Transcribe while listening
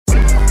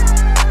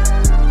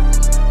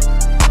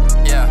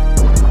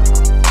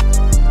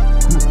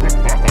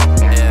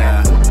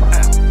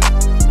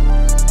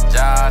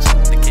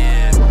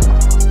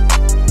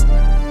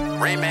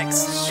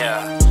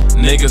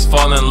niggas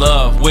fall in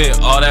love with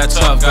all that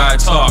tough guy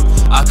talk.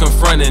 I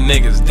confronted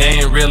niggas,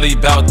 they ain't really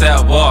bout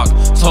that walk.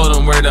 Told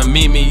him where to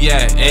meet me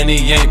at, and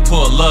he ain't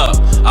pull up.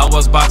 I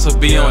was about to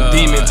be on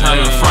demon time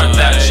in front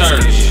that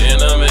church.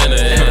 In a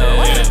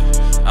minute,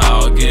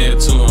 I'll get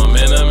to him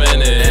in a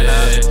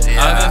minute.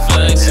 I've been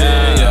flexing,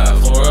 yeah,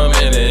 for a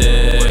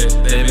minute.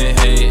 They been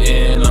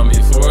hating on me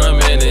for a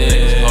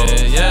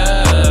minute,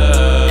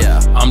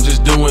 yeah. I'm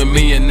just doing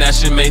me and that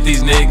shit make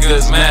these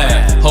niggas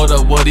mad. Hold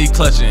up, what he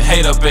clutching?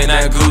 Hate up in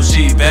that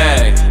Gucci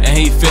bag. And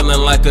he feeling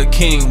like a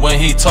king when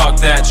he talk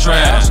that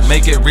trash.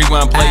 Make it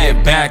rewind, play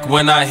it back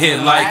when I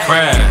hit like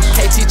crash.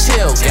 KT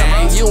chill,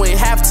 gang, you ain't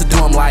have to do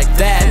him like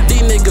that.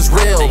 These niggas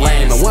real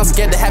lame, and one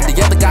scared to have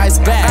the other guys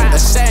back. The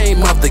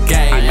shame of the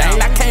game,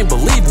 man, I can't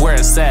believe where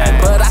it's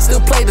at. But I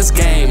still play this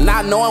game,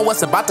 not knowing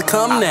what's about to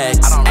come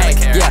next.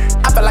 Yeah,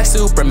 I feel like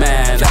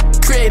Superman,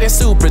 creating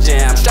super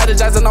jams,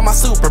 strategizing on my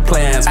super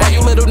plans. Why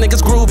you little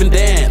niggas groove and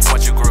dance?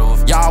 What you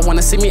groove? Y'all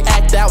wanna see me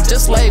act out,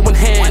 just lay one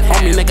hand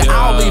on me, nigga,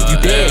 I'll leave you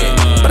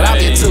dead. But I'll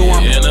get to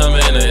him in a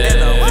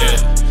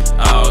minute.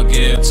 I'll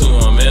get to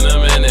him in a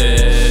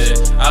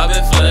minute. I've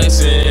been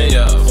flexing,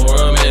 yeah, for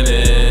a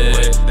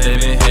minute. They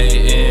been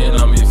hating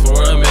on me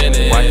for a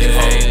minute,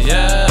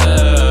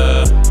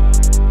 yeah.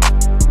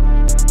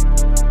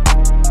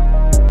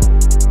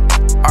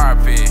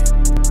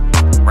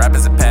 RP, rap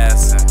is a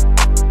passing.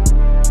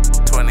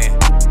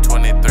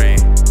 2023,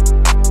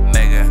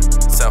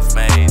 nigga,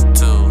 self-made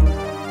too.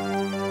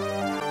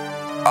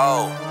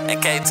 Oh, and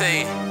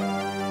KT,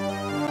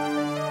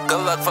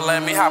 good luck for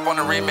letting me hop on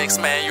the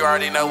remix, man. You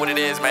already know what it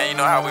is, man. You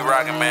know how we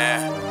rockin',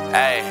 man.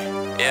 Hey,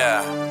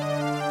 yeah.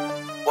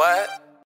 What?